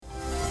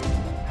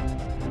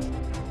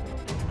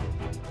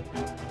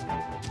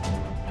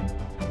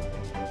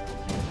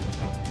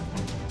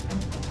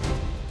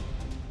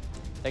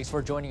Thanks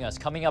for joining us.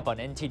 Coming up on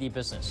NTD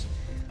Business,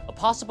 a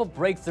possible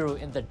breakthrough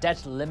in the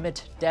debt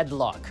limit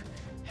deadlock.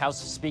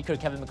 House Speaker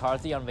Kevin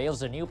McCarthy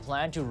unveils a new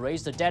plan to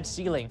raise the debt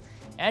ceiling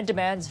and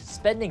demands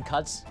spending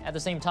cuts at the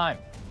same time.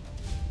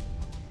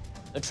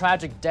 The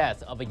tragic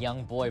death of a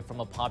young boy from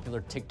a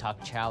popular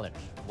TikTok challenge.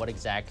 What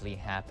exactly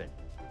happened?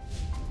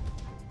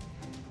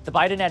 The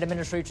Biden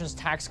administration's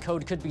tax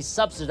code could be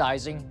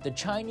subsidizing the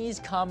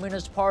Chinese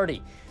Communist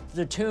Party to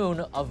the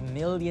tune of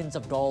millions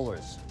of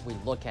dollars. We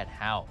look at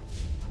how.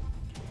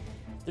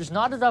 There's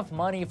not enough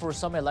money for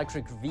some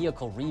electric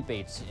vehicle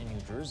rebates in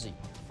New Jersey.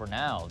 For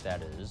now,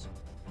 that is.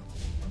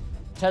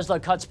 Tesla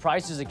cuts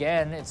prices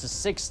again. It's the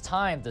sixth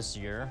time this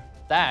year.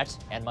 That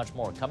and much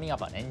more coming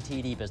up on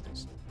NTD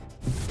Business.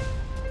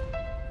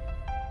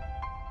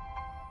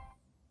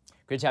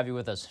 Great to have you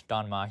with us.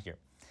 Don Ma here.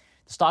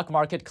 The stock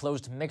market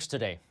closed mixed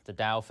today. The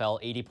Dow fell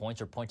 80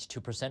 points or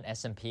 0.2%.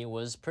 S&P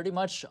was pretty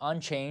much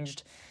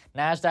unchanged.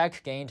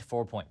 Nasdaq gained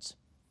 4 points.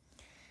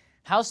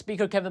 House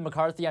Speaker Kevin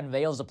McCarthy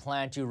unveils a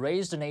plan to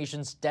raise the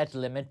nation's debt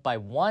limit by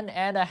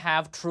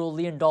 $1.5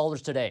 trillion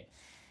today,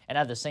 and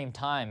at the same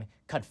time,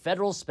 cut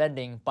federal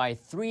spending by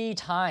 3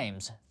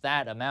 times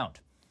that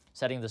amount,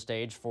 setting the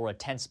stage for a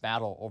tense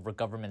battle over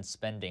government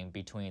spending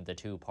between the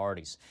two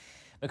parties.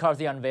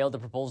 McCarthy unveiled the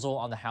proposal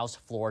on the House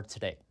floor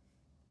today.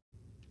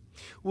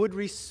 Would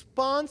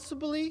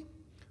responsibly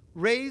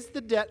raise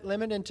the debt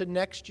limit into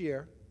next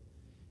year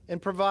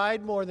and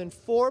provide more than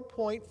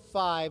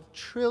 $4.5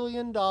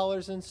 trillion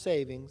in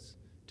savings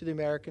to the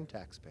American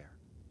taxpayer.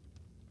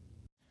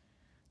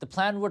 The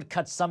plan would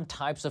cut some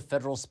types of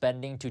federal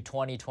spending to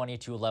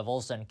 2022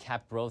 levels and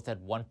cap growth at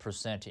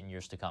 1% in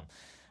years to come.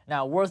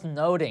 Now, worth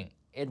noting,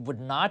 it would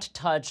not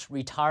touch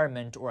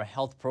retirement or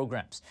health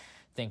programs.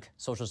 Think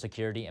Social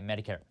Security and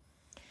Medicare.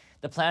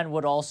 The plan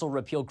would also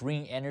repeal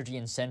green energy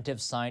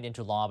incentives signed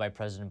into law by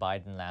President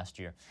Biden last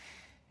year.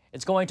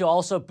 It's going to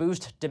also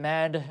boost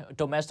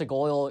domestic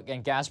oil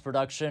and gas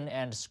production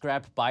and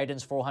scrap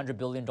Biden's $400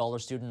 billion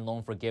student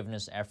loan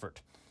forgiveness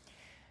effort.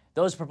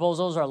 Those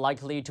proposals are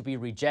likely to be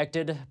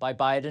rejected by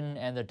Biden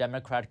and the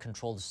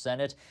Democrat-controlled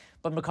Senate,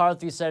 but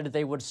McCarthy said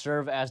they would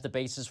serve as the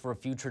basis for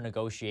future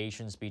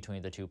negotiations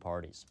between the two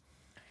parties.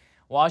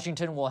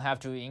 Washington will have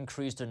to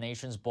increase the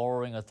nation's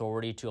borrowing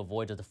authority to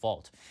avoid a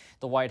default.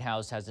 The White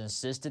House has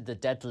insisted the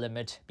debt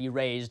limit be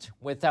raised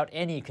without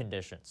any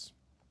conditions.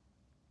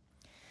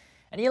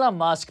 And Elon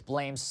Musk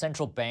blames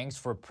central banks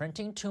for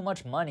printing too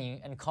much money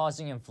and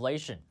causing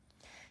inflation.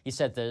 He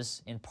said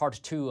this in part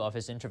 2 of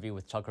his interview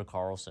with Tucker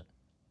Carlson.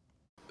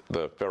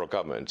 The federal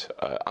government,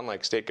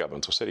 unlike state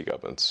governments or city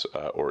governments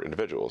or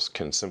individuals,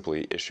 can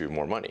simply issue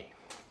more money.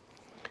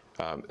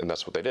 And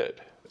that's what they did.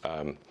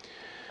 I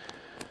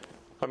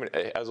mean,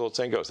 as the old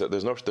saying goes,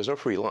 there's no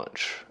free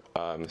lunch.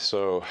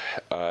 So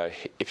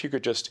if you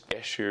could just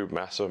issue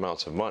massive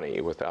amounts of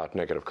money without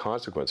negative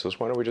consequences,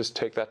 why don't we just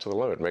take that to the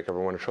limit and make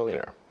everyone a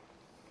trillionaire?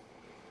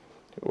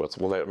 Well,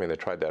 they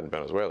tried that in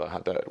Venezuela.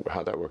 How'd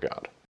that work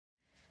out?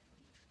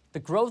 The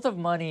growth of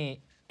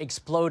money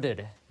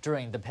exploded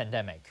during the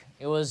pandemic.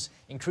 It was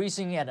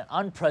increasing at an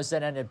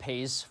unprecedented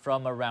pace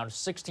from around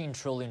 $16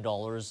 trillion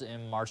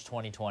in March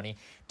 2020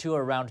 to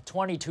around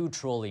 $22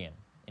 trillion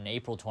in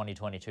April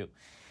 2022.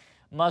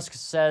 Musk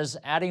says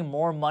adding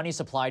more money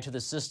supply to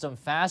the system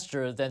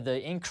faster than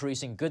the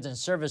increase in goods and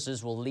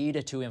services will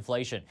lead to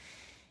inflation.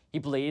 He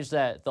believes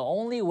that the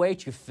only way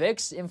to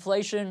fix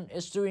inflation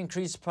is to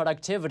increase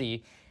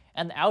productivity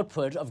and the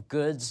output of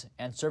goods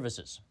and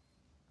services.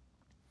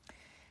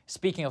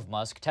 Speaking of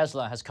Musk,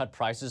 Tesla has cut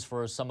prices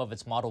for some of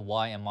its Model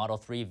Y and Model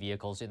 3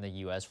 vehicles in the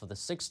U.S. for the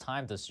 6th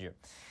time this year.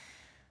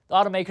 The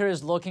automaker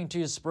is looking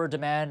to spur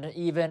demand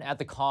even at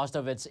the cost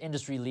of its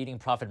industry-leading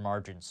profit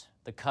margins.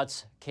 The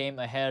cuts came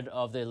ahead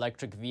of the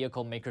electric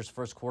vehicle maker's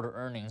first quarter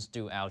earnings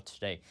due out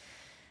today.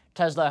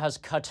 Tesla has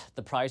cut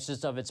the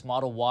prices of its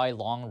Model Y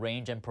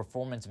long-range and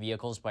performance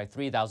vehicles by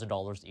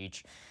 $3,000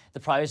 each. The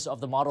price of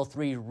the Model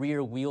 3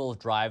 rear-wheel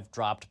drive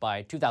dropped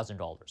by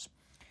 $2,000.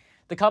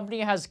 The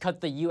company has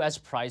cut the U.S.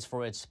 price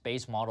for its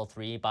base Model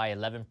 3 by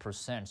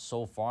 11%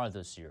 so far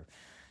this year.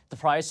 The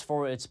price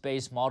for its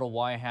base Model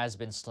Y has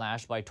been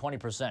slashed by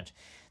 20%.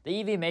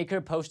 The EV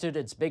maker posted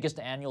its biggest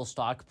annual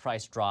stock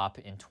price drop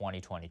in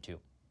 2022.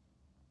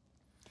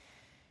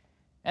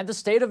 And the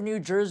state of New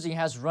Jersey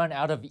has run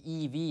out of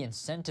EV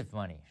incentive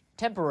money.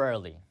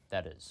 Temporarily,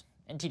 that is.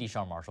 NTD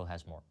Sean Marshall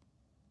has more.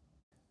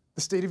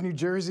 The state of New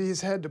Jersey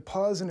has had to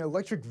pause an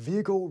electric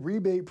vehicle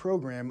rebate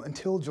program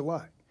until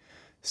July,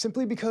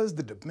 simply because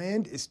the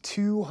demand is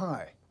too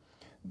high.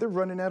 They're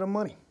running out of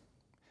money.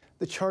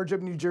 The Charge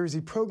Up New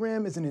Jersey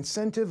program is an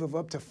incentive of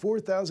up to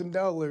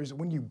 $4,000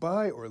 when you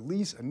buy or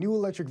lease a new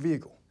electric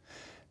vehicle.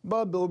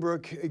 Bob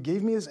Bilbrook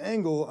gave me his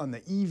angle on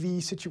the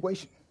EV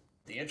situation.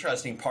 The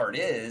interesting part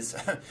is,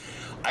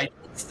 I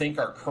think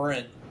our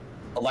current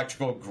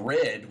electrical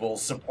grid will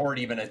support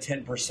even a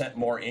 10%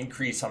 more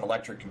increase on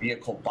electric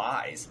vehicle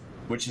buys,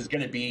 which is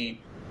going to be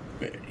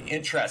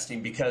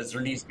interesting because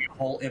there needs to be a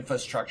whole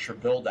infrastructure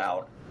build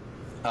out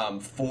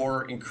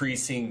for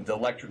increasing the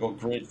electrical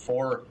grid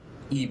for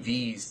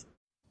EVs.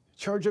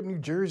 Charge Up New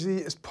Jersey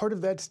is part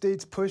of that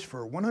state's push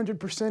for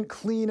 100%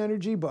 clean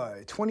energy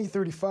by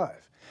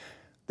 2035.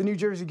 The New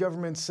Jersey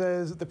government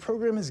says the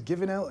program has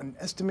given out an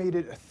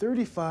estimated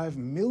 $35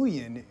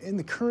 million in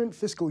the current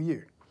fiscal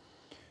year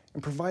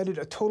and provided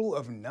a total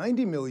of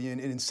 $90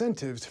 million in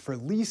incentives for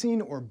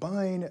leasing or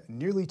buying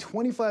nearly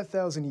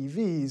 25,000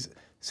 EVs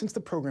since the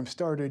program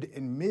started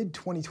in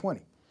mid-2020.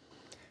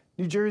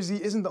 New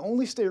Jersey isn't the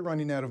only state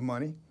running out of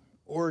money.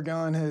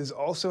 Oregon has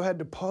also had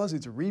to pause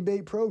its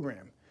rebate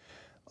program.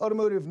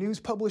 Automotive news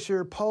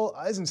publisher Paul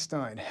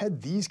Eisenstein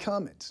had these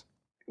comments.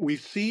 We've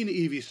seen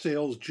EV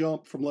sales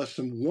jump from less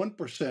than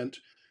 1%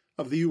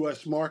 of the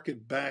U.S.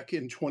 market back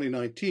in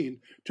 2019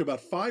 to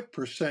about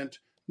 5%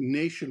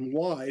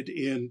 nationwide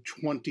in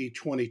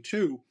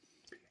 2022.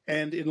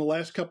 And in the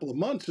last couple of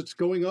months, it's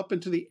going up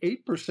into the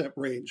 8%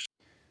 range.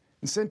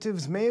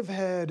 Incentives may have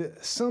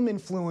had some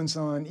influence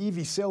on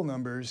EV sale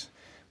numbers,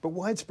 but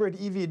widespread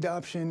EV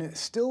adoption is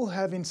still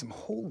having some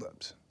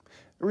holdups.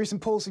 A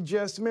recent poll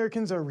suggests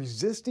Americans are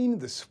resisting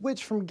the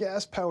switch from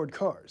gas-powered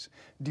cars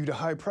due to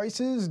high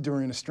prices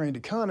during a strained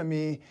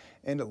economy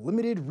and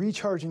limited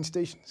recharging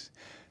stations.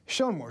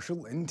 Sean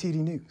Marshall, NTD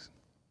News.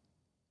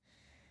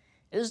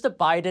 Is the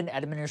Biden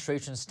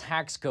administration's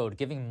tax code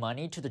giving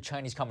money to the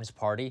Chinese Communist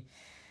Party?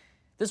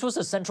 This was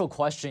a central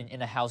question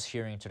in a House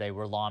hearing today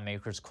where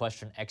lawmakers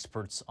questioned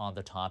experts on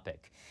the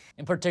topic.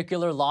 In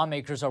particular,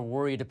 lawmakers are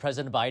worried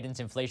President Biden's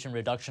Inflation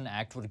Reduction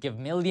Act would give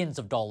millions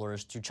of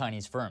dollars to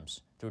Chinese firms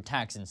through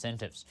tax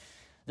incentives.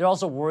 They're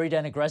also worried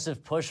an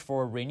aggressive push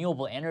for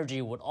renewable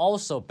energy would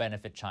also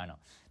benefit China,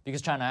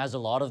 because China has a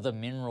lot of the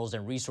minerals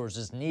and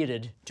resources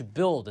needed to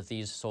build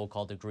these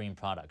so-called green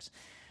products,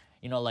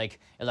 like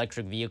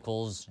electric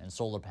vehicles and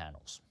solar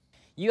panels.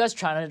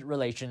 U.S.-China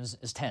relations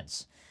is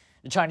tense.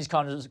 The Chinese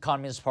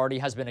Communist Party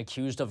has been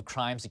accused of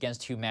crimes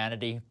against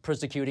humanity,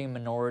 persecuting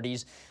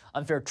minorities,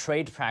 unfair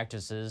trade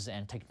practices,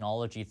 and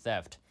technology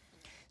theft.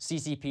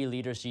 CCP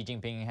leader Xi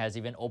Jinping has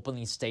even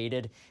openly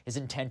stated his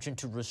intention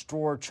to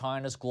restore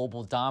China's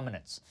global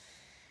dominance.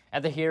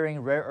 At the hearing,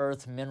 rare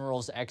earth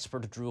minerals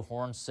expert Drew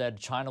Horn said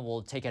China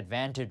will take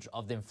advantage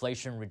of the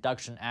Inflation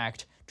Reduction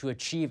Act to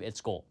achieve its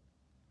goal.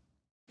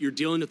 You're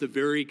dealing with a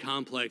very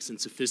complex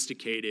and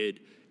sophisticated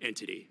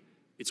entity.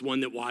 It's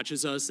one that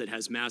watches us, that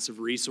has massive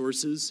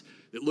resources,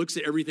 that looks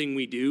at everything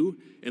we do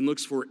and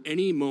looks for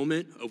any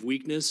moment of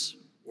weakness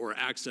or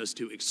access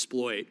to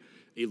exploit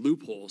a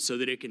loophole so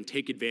that it can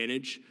take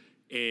advantage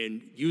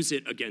and use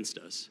it against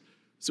us.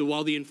 So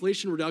while the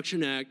Inflation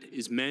Reduction Act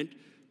is meant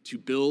to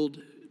build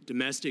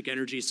domestic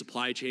energy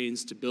supply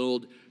chains, to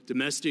build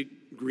domestic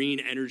green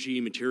energy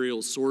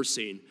materials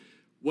sourcing,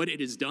 what it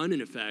has done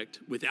in effect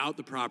without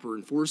the proper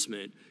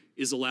enforcement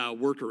is allow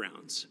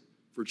workarounds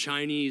for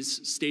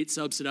Chinese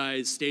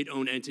state-subsidized,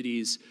 state-owned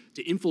entities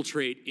to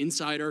infiltrate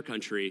inside our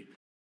country.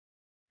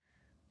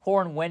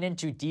 Horn went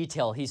into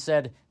detail. He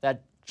said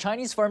that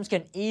Chinese firms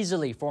can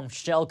easily form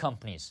shell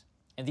companies,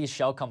 and these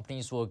shell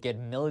companies will get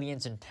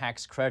millions in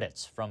tax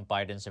credits from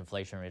Biden's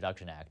Inflation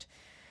Reduction Act.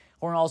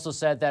 Horn also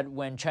said that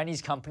when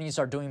Chinese companies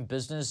are doing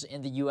business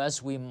in the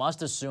U.S., we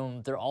must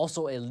assume they're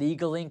also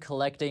illegally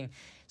collecting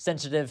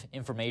sensitive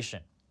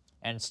information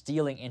and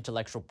stealing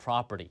intellectual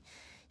property.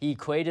 He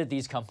equated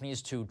these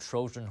companies to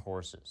Trojan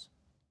horses.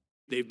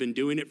 They've been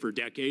doing it for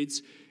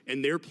decades,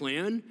 and their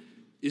plan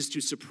is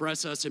to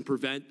suppress us and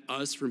prevent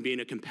us from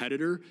being a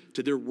competitor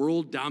to their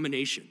world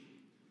domination.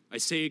 I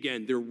say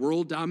again, their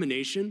world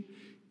domination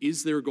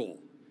is their goal.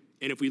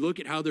 And if we look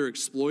at how they're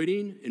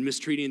exploiting and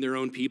mistreating their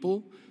own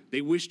people,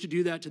 they wish to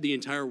do that to the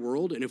entire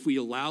world. And if we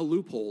allow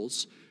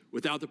loopholes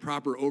without the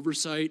proper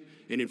oversight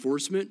and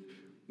enforcement,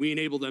 we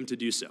enable them to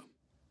do so.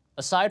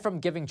 Aside from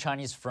giving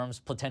Chinese firms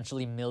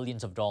potentially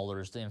millions of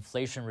dollars, the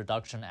Inflation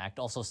Reduction Act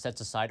also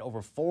sets aside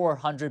over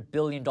 $400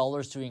 billion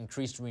to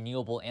increase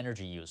renewable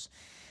energy use.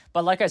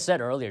 But like I said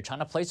earlier,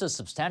 China plays a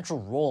substantial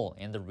role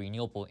in the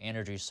renewable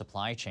energy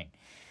supply chain.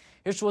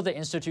 Here's what the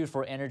Institute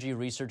for Energy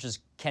Research's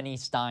Kenny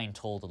Stein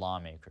told the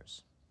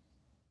lawmakers.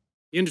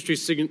 The industry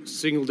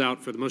singled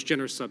out for the most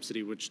generous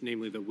subsidy, which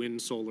namely the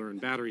wind, solar,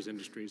 and batteries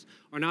industries,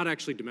 are not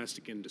actually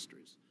domestic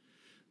industries.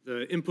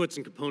 The inputs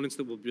and components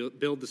that will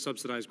build the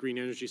subsidized green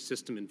energy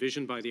system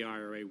envisioned by the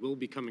IRA will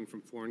be coming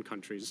from foreign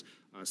countries,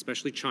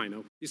 especially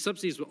China. These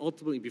subsidies will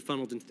ultimately be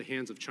funneled into the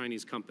hands of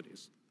Chinese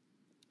companies.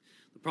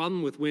 The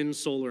problem with wind,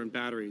 solar, and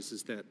batteries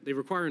is that they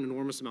require an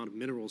enormous amount of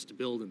minerals to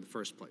build in the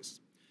first place.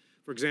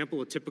 For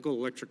example, a typical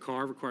electric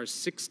car requires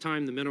 6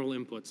 times the mineral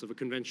inputs of a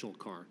conventional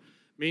car,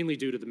 mainly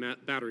due to the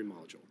battery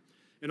module.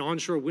 An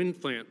onshore wind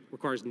plant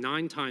requires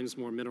 9 times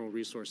more mineral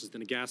resources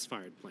than a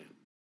gas-fired plant.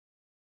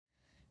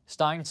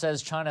 Stein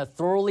says China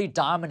thoroughly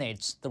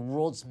dominates the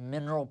world's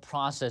mineral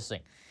processing.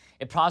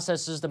 It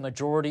processes the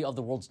majority of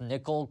the world's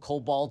nickel,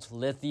 cobalt,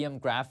 lithium,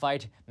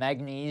 graphite,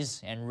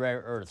 manganese, and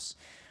rare earths.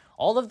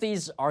 All of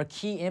these are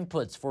key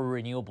inputs for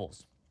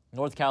renewables.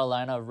 North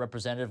Carolina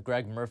Representative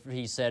Greg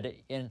Murphy said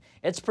in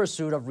its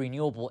pursuit of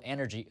renewable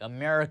energy,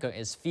 America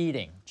is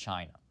feeding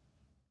China.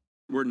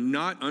 We're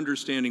not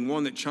understanding,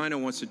 one, that China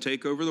wants to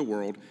take over the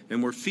world,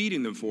 and we're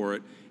feeding them for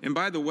it. And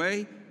by the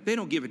way, They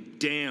don't give a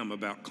damn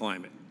about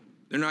climate.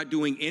 They're not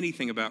doing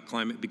anything about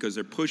climate because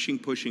they're pushing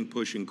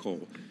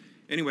coal.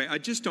 Anyway, I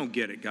just don't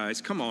get it,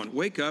 guys. Come on,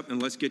 wake up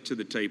and let's get to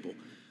the table.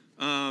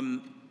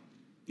 The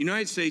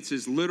United States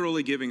is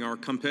literally giving our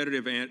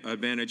competitive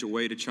advantage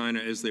away to China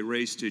as they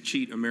race to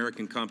cheat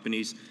American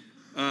companies.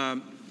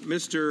 I'm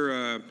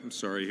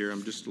sorry here,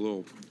 I'm just a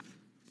little,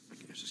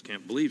 I just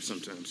can't believe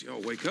sometimes.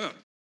 Y'all wake up.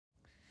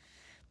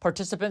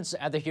 Participants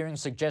at the hearing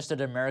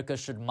suggested America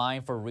should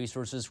mine for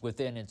resources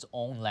within its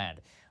own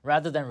land,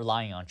 rather than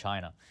relying on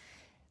China.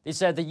 They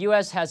said the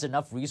U.S. has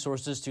enough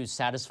resources to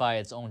satisfy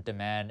its own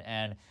demand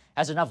and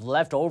has enough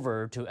left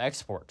over to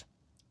export.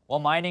 While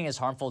mining is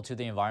harmful to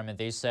the environment,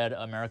 they said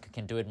America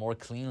can do it more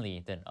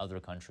cleanly than other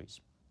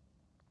countries.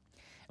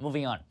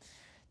 Moving on.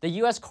 The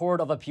U.S.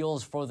 Court of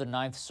Appeals for the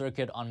Ninth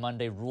Circuit on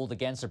Monday ruled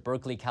against a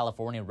Berkeley,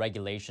 California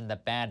regulation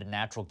that banned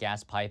natural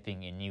gas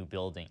piping in new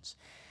buildings.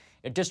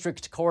 A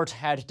district court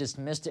had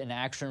dismissed an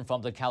action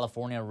from the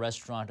California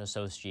Restaurant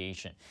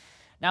Association.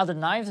 Now the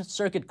Ninth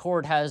Circuit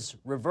Court has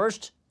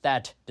reversed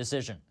that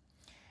decision.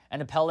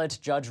 An appellate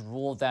judge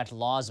ruled that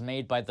laws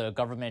made by the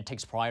government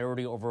takes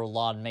priority over a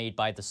law made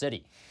by the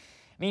city,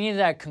 meaning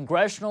that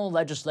congressional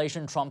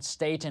legislation trumped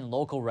state and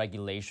local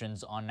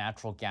regulations on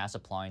natural gas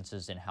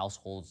appliances in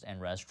households and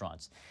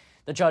restaurants.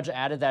 The judge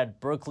added that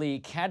Berkeley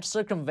can't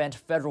circumvent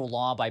federal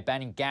law by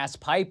banning gas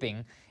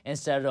piping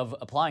instead of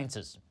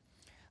appliances.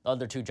 The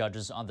other two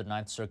judges on the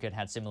Ninth Circuit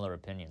had similar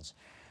opinions.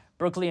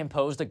 Berkeley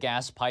imposed a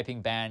gas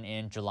piping ban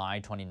in July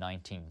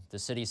 2019. The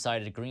city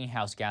cited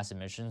greenhouse gas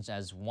emissions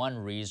as one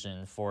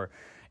reason for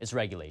its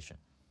regulation.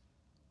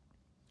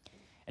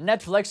 And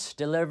Netflix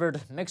delivered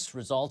mixed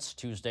results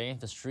Tuesday.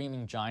 The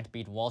streaming giant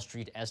beat Wall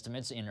Street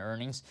estimates in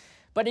earnings,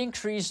 but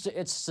increased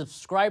its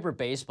subscriber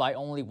base by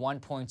only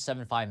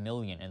 1.75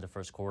 million in the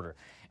first quarter.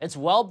 It's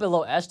well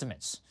below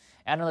estimates.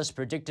 Analysts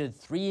predicted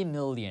 3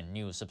 million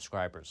new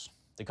subscribers.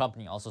 The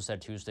company also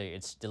said Tuesday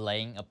it's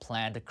delaying a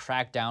planned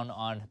crackdown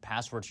on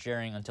password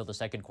sharing until the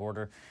second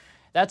quarter.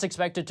 That's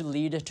expected to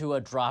lead to a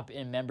drop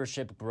in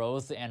membership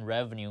growth and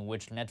revenue,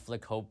 which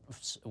Netflix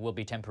hopes will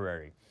be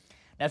temporary.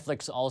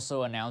 Netflix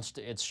also announced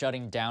it's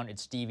shutting down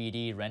its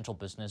DVD rental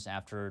business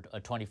after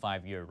a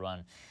 25-year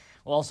run.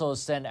 Will also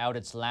send out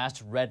its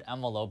last red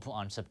envelope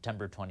on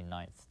September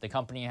 29th. The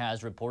company has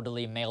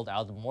reportedly mailed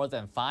out more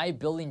than 5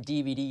 billion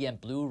DVD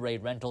and Blu-ray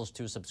rentals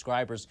to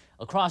subscribers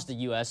across the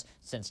U.S.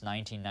 since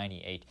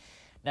 1998.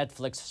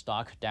 Netflix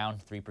stock down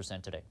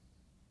 3% today.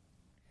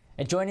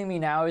 And joining me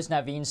now is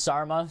Naveen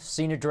Sarma,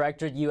 Senior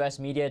Director, U.S.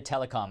 Media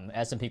Telecom,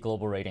 S&P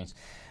Global Ratings.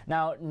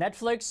 Now,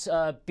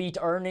 Netflix beat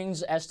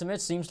earnings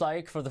estimates, seems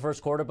like, for the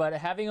first quarter, but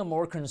having a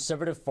more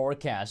conservative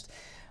forecast.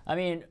 I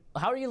mean,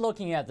 how are you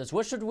looking at this?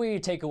 What should we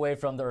take away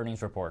from the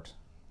earnings report?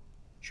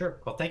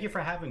 Sure. Well, thank you for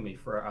having me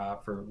for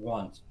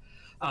once.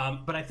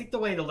 But I think the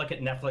way to look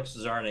at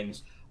Netflix's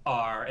earnings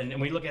are, and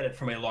we look at it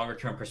from a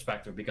longer-term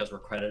perspective because we're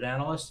credit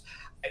analysts,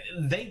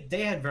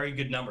 they had very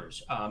good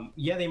numbers.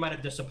 Yeah, they might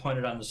have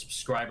disappointed on the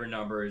subscriber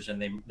numbers,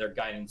 and their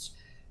guidance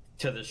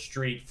to the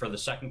street for the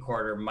second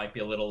quarter might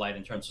be a little light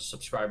in terms of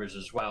subscribers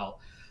as well.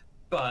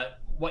 But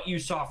what you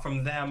saw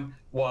from them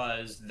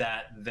was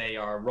that they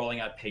are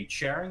rolling out paid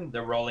sharing.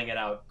 They're rolling it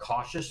out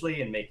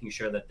cautiously and making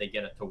sure that they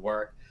get it to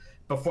work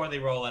before they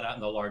roll it out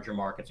in the larger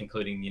markets,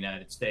 including the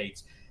United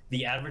States.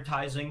 The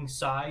advertising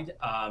side,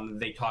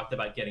 they talked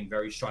about getting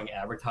very strong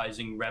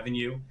advertising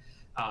revenue.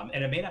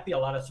 And it may not be a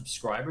lot of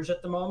subscribers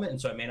at the moment, and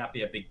so it may not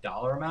be a big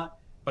dollar amount.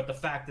 But the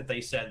fact that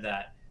they said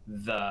that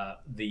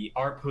the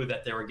ARPU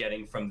that they were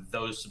getting from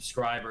those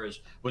subscribers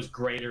was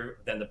greater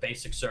than the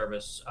basic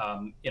service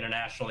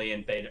internationally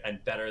and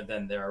better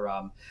than their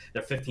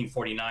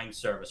 $15.49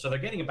 service. So they're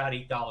getting about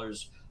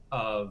 $8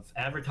 of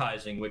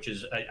advertising, which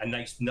is a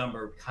nice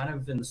number, kind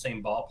of in the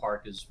same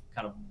ballpark as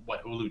kind of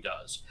what Hulu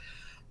does.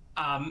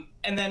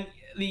 And then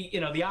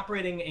the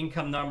operating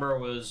income number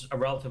was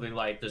relatively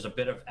light. There's a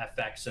bit of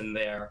FX in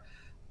there,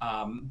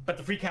 but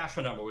the free cash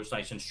flow number was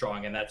nice and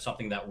strong, and that's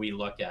something that we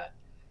look at.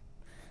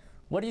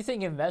 What do you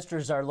think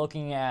investors are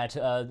looking at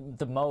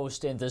the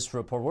most in this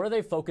report? What are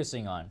they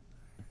focusing on?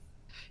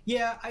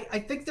 Yeah, I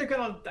think they're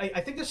gonna. I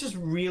think this is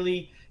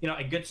really,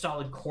 a good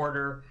solid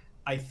quarter.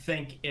 I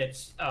think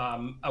it's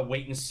a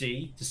wait and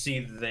see to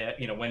see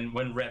that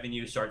when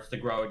revenue starts to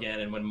grow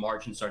again and when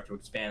margins start to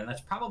expand, and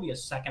that's probably a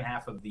second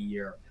half of the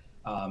year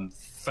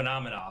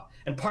phenomena.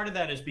 And part of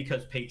that is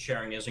because paid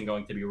sharing isn't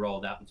going to be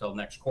rolled out until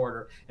next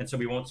quarter, and so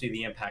we won't see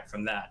the impact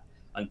from that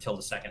until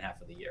the second half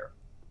of the year.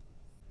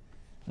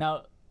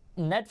 Now,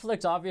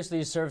 Netflix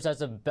obviously serves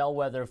as a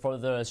bellwether for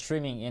the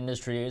streaming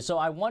industry. So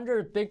I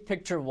wonder, big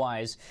picture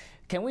wise,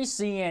 can we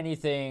see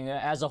anything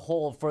as a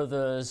whole for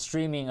the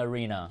streaming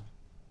arena?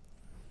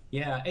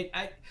 Yeah,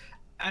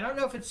 I don't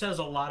know if it says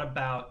a lot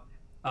about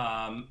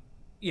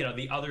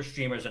the other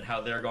streamers and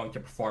how they're going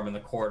to perform in the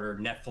quarter.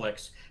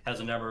 Netflix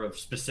has a number of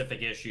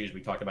specific issues.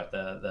 We talked about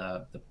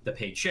the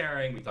paid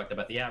sharing. We talked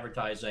about the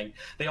advertising.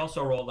 They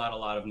also rolled out a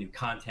lot of new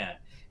content,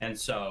 and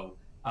so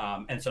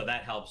And so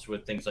that helps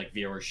with things like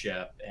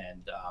viewership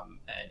and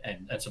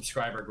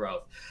subscriber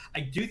growth.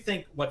 I do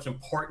think what's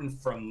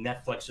important from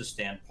Netflix's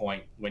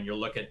standpoint when you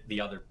look at the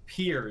other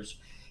peers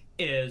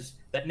is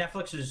that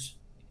Netflix is,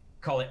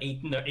 call it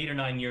 8 or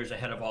 9 years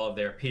ahead of all of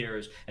their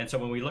peers. And so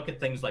when we look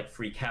at things like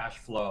free cash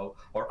flow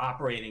or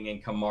operating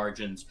income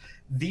margins,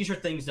 these are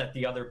things that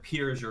the other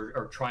peers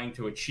are trying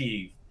to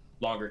achieve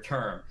longer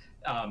term.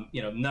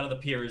 None of the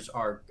peers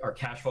are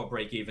cash flow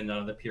break even. None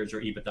of the peers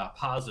are EBITDA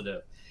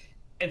positive.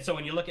 And so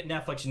when you look at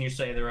Netflix and you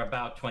say they're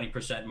about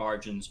 20%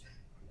 margins,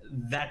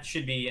 that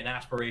should be an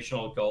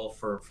aspirational goal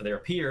for their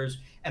peers.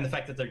 And the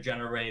fact that they're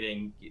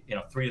generating,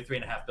 $3 to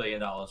 $3.5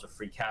 billion of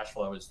free cash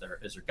flow is their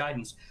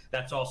guidance.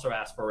 That's also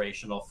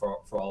aspirational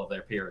for all of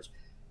their peers.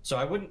 So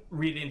I wouldn't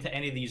read into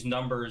any of these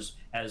numbers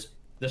as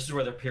this is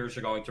where their peers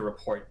are going to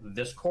report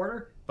this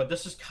quarter, but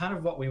this is kind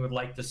of what we would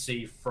like to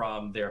see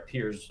from their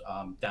peers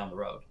down the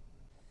road.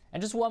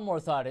 And just one more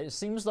thought. It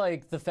seems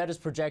like the Fed is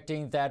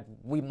projecting that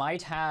we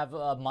might have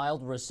a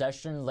mild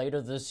recession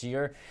later this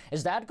year.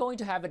 Is that going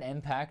to have an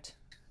impact?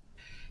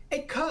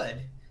 It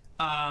could.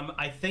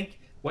 I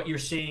think what you're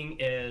seeing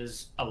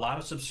is a lot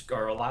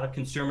of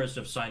consumers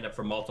have signed up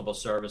for multiple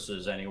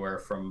services. Anywhere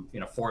from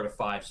 4 to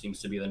 5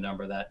 seems to be the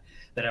number that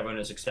everyone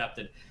has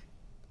accepted.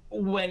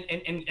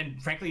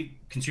 And frankly,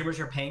 consumers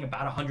are paying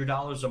about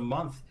 $100 a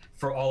month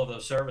for all of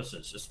those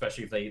services,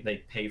 especially if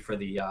they pay for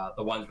the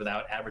ones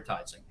without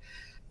advertising.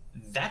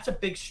 That's a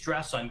big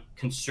stress on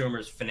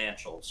consumers'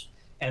 financials.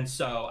 And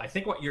so I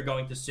think what you're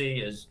going to see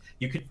is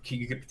you could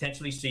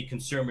potentially see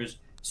consumers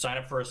sign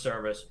up for a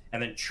service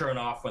and then churn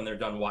off when they're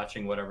done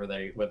watching whatever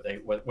they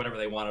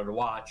wanted to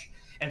watch.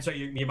 And so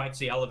you might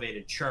see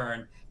elevated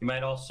churn. You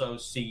might also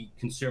see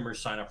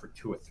consumers sign up for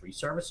 2 or 3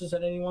 services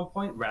at any one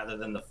point rather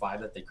than the 5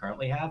 that they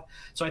currently have.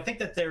 So I think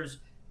that there's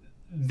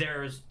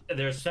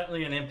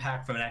certainly an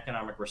impact from an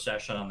economic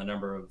recession on the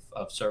number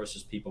of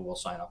services people will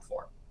sign up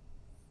for.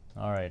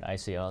 All right, I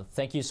see.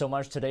 Thank you so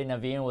much today,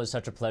 Naveen. It was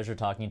such a pleasure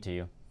talking to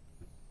you.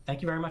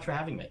 Thank you very much for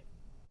having me.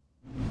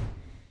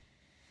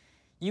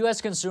 U.S.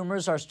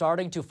 consumers are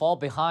starting to fall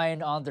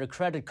behind on their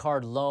credit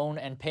card loan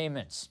and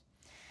payments.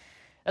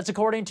 That's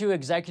according to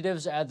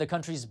executives at the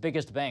country's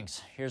biggest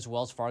banks. Here's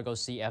Wells Fargo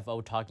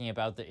CFO talking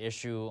about the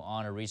issue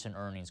on a recent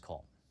earnings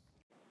call.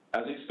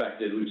 As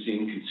expected, we've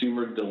seen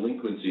consumer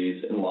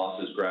delinquencies and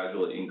losses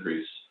gradually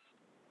increase.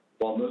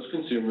 While most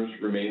consumers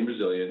remain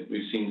resilient,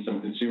 we've seen some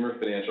consumer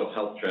financial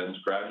health trends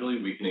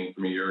gradually weakening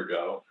from a year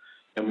ago,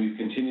 and we've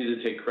continued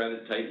to take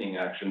credit tightening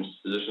actions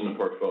to position the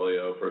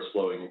portfolio for a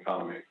slowing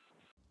economy.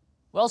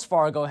 Wells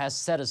Fargo has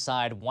set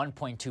aside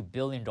 $1.2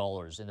 billion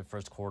in the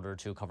first quarter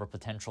to cover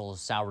potential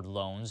soured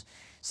loans.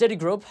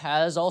 Citigroup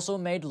has also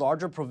made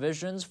larger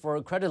provisions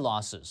for credit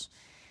losses.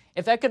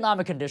 If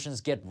economic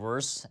conditions get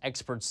worse,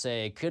 experts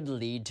say it could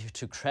lead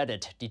to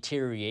credit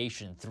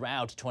deterioration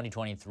throughout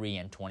 2023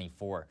 and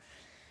 2024.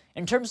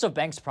 In terms of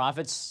banks'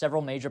 profits,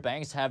 several major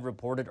banks have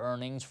reported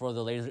earnings for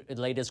the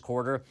latest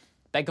quarter.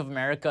 Bank of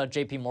America,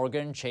 JP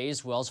Morgan,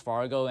 Chase, Wells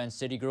Fargo, and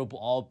Citigroup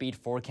all beat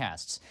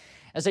forecasts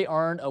as they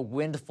earned a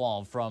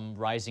windfall from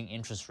rising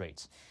interest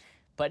rates.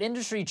 But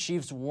industry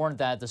chiefs warned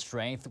that the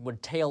strength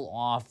would tail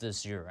off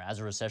this year as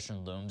a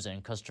recession looms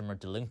and customer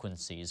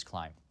delinquencies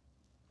climb.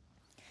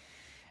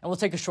 And we'll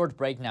take a short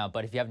break now,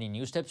 but if you have any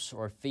news tips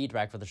or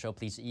feedback for the show,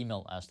 please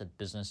email us at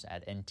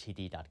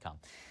business@ntd.com.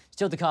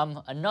 Still to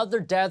come, another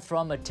death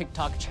from a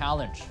TikTok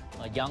challenge.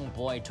 A young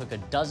boy took a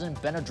dozen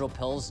Benadryl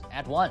pills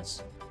at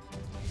once.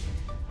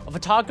 A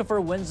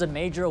photographer wins a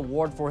major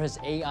award for his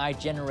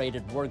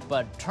AI-generated work,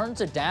 but turns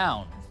it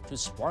down to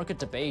spark a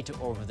debate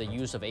over the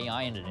use of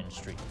AI in the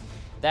industry.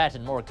 That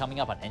and more coming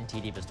up on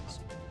NTD Business.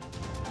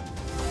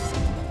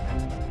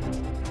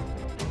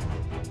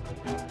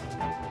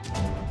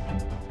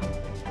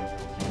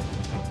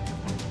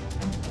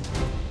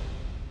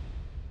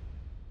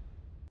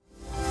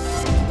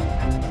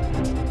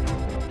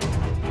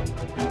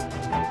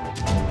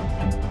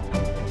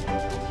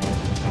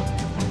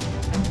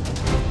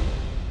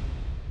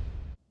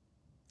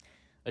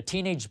 A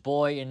teenage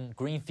boy in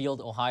Greenfield,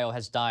 Ohio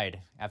has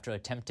died after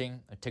attempting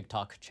a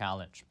TikTok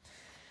challenge.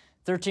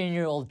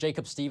 13-year-old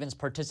Jacob Stevens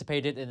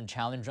participated in a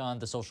challenge on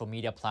the social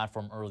media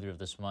platform earlier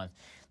this month.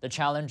 The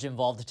challenge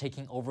involved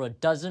taking over a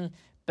dozen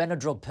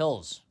Benadryl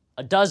pills.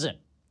 A dozen!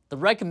 The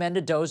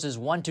recommended dose is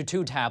 1 to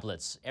 2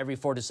 tablets every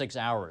 4 to 6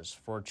 hours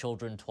for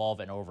children 12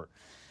 and over.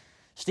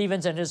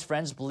 Stevens and his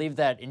friends believed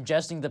that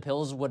ingesting the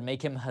pills would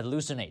make him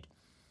hallucinate,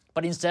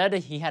 but instead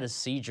he had a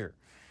seizure.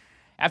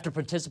 After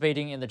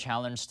participating in the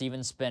challenge,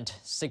 Stevens spent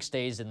 6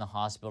 days in the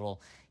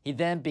hospital. He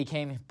then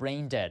became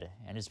brain dead,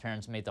 and his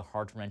parents made the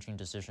heart-wrenching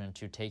decision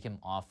to take him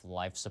off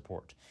life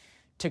support.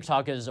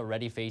 TikTok is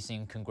already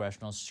facing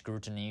congressional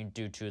scrutiny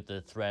due to the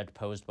threat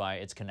posed by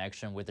its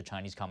connection with the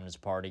Chinese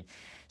Communist Party.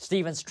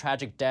 Stevens'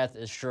 tragic death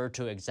is sure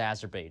to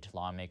exacerbate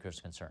lawmakers'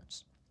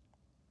 concerns.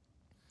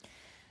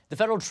 The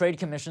Federal Trade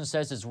Commission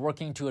says it's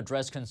working to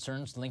address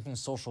concerns linking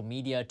social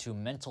media to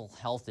mental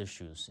health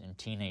issues in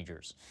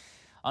teenagers.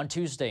 On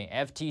Tuesday,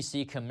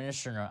 FTC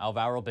Commissioner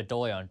Alvaro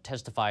Bedoya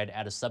testified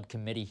at a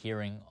subcommittee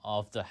hearing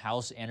of the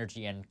House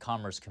Energy and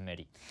Commerce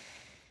Committee.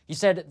 He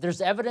said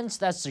there's evidence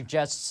that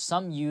suggests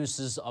some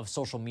uses of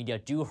social media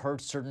do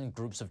hurt certain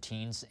groups of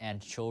teens and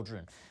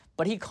children,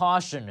 but he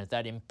cautioned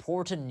that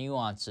important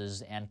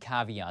nuances and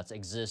caveats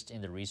exist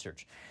in the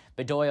research.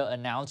 Bedoya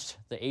announced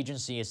the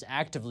agency is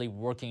actively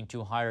working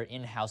to hire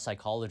in-house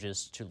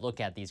psychologists to look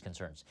at these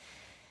concerns.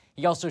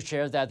 He also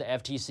shared that the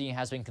FTC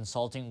has been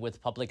consulting with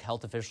public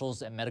health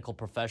officials and medical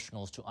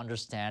professionals to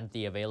understand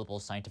the available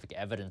scientific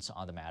evidence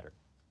on the matter.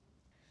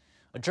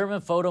 A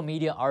German photo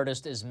media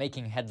artist is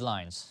making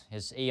headlines.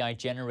 His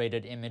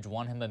AI-generated image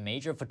won him a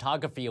major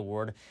photography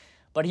award,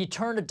 but he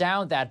turned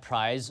down that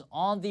prize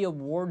on the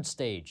award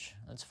stage.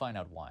 Let's find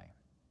out why.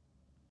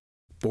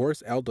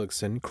 Boris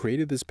Eldagsen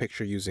created this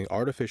picture using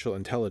artificial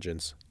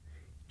intelligence.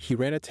 He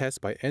ran a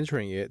test by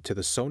entering it to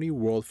the Sony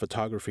World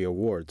Photography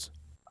Awards.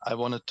 I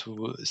wanted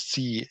to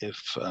see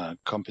if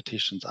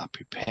competitions are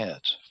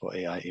prepared for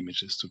AI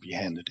images to be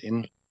handed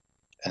in,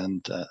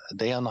 and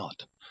they are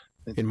not.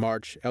 In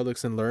March,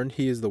 Eldagsen learned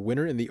he is the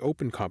winner in the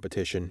open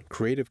competition,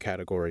 creative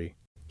category.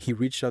 He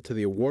reached out to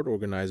the award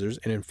organizers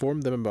and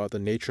informed them about the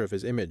nature of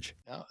his image.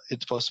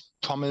 It was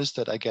promised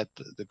that I get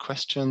the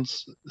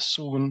questions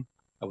soon.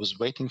 I was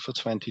waiting for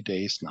 20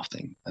 days,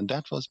 nothing. And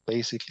that was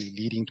basically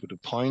leading to the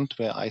point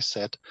where I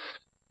said,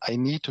 I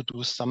need to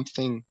do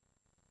something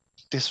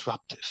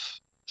disruptive,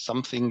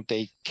 something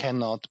they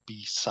cannot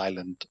be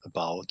silent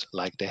about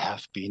like they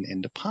have been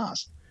in the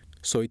past.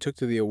 So he took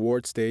to the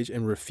award stage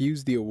and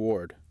refused the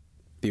award.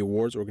 The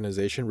awards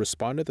organization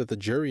responded that the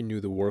jury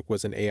knew the work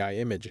was an AI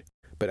image,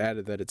 but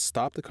added that it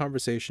stopped the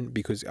conversation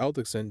because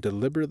Eldagsen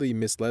deliberately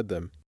misled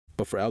them.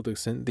 But for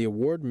Eldagsen, the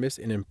award missed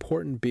an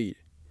important beat.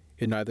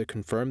 It neither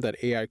confirmed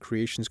that AI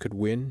creations could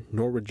win,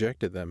 nor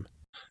rejected them.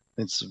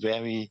 It's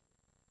very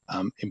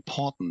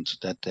important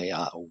that they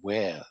are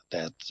aware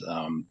that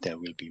there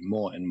will be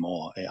more and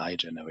more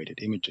AI-generated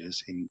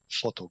images in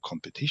photo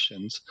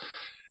competitions,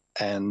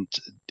 and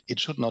it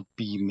should not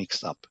be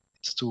mixed up.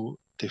 It's two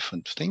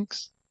different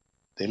things.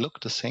 They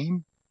look the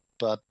same,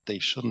 but they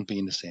shouldn't be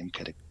in the same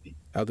category.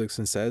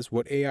 Eldagsen says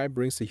what AI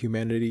brings to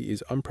humanity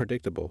is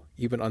unpredictable,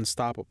 even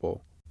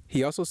unstoppable.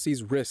 He also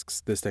sees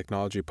risks this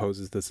technology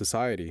poses to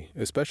society,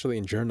 especially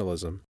in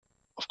journalism.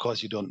 Of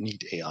course, you don't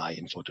need AI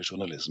in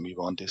photojournalism. We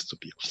want this to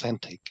be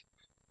authentic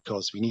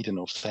because we need an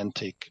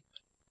authentic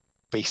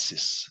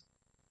basis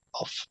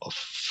of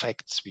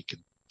facts we can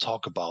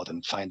talk about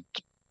and find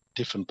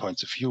different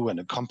points of view and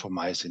a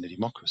compromise in a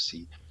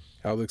democracy.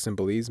 Eldagsen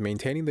believes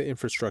maintaining the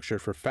infrastructure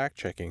for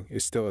fact-checking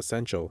is still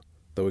essential,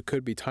 though it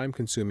could be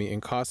time-consuming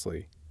and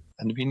costly.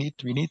 And we need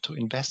to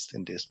invest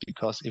in this,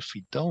 because if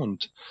we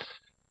don't,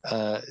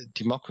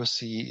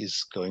 democracy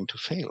is going to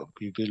fail.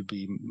 We will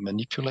be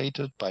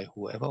manipulated by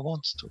whoever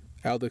wants to.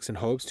 Eldagsen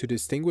hopes to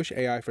distinguish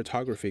AI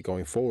photography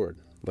going forward,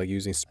 like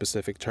using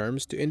specific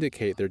terms to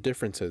indicate their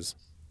differences.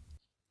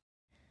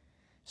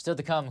 Still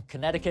to come,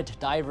 Connecticut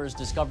divers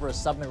discover a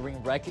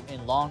submarine wreck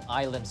in Long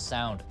Island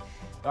Sound.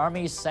 The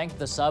Army sank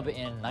the sub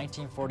in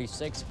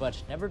 1946,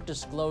 but never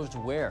disclosed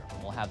where.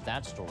 We'll have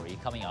that story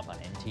coming up on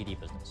NTD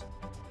Business.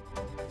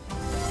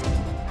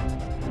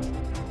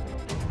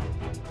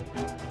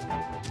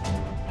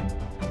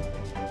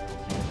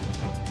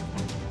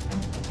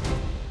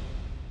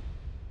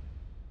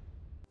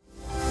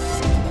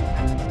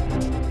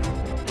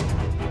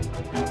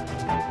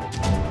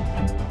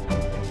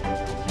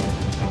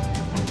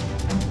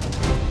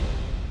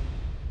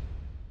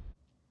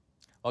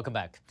 Welcome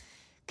back.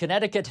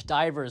 Connecticut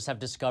divers have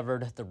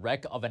discovered the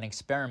wreck of an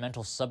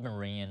experimental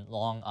submarine in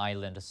Long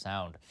Island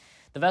Sound.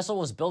 The vessel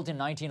was built in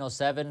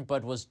 1907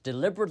 but was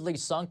deliberately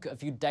sunk a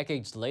few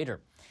decades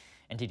later.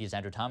 NTD's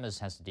Andrew Thomas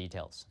has the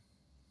details.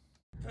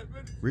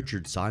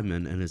 Richard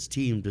Simon and his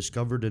team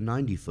discovered a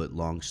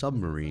 90-foot-long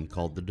submarine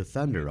called the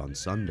Defender on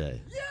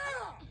Sunday.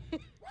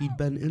 He'd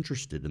been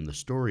interested in the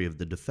story of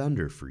the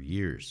Defender for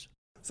years.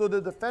 So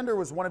the Defender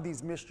was one of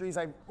these mysteries.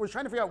 I was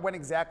trying to figure out when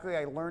exactly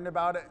I learned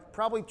about it.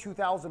 Probably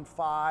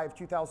 2005,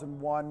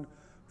 2001,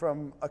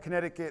 from a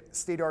Connecticut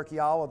state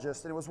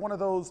archaeologist. And it was one of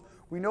those,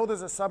 we know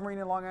there's a submarine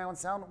in Long Island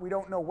Sound, we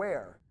don't know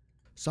where.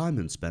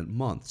 Simon spent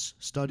months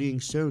studying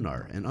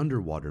sonar and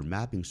underwater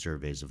mapping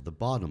surveys of the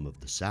bottom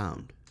of the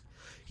Sound.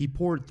 He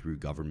poured through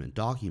government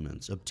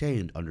documents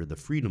obtained under the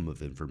Freedom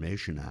of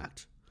Information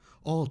Act,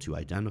 all to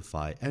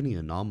identify any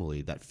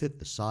anomaly that fit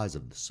the size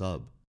of the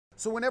sub.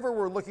 So whenever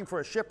we're looking for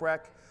a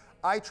shipwreck,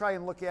 I try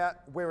and look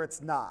at where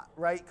it's not,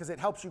 right? Because it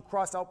helps you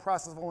cross out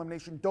process of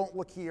elimination. Don't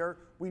look here.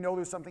 We know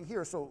there's something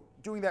here. So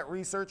doing that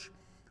research,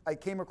 I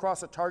came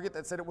across a target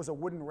that said it was a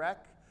wooden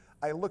wreck.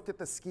 I looked at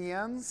the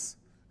scans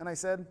and I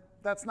said,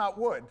 that's not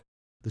wood.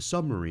 The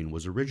submarine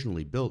was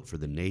originally built for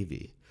the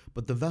Navy,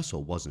 but the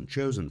vessel wasn't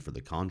chosen for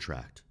the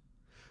contract.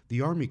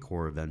 The Army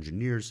Corps of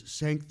Engineers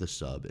sank the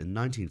sub in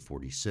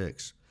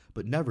 1946,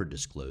 but never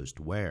disclosed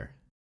where.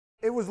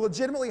 It was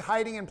legitimately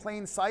hiding in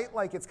plain sight.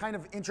 Like, it's kind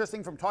of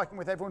interesting from talking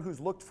with everyone who's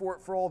looked for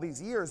it for all these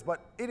years,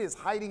 but it is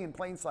hiding in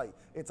plain sight.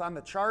 It's on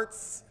the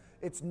charts.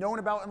 It's known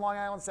about in Long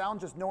Island Sound,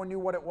 just no one knew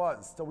what it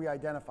was till we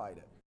identified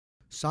it.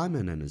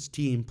 Simon and his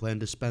team plan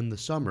to spend the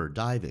summer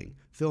diving,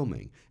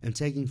 filming, and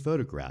taking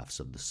photographs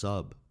of the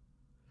sub.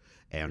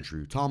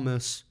 Andrew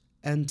Thomas,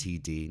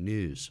 NTD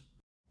News.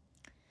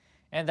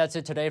 And that's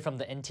it today from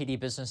the NTD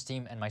business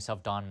team and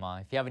myself, Don Ma.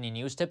 If you have any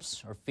news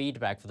tips or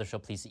feedback for the show,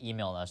 please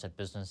email us at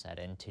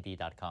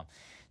business@ntd.com.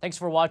 Thanks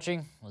for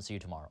watching. We'll see you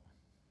tomorrow.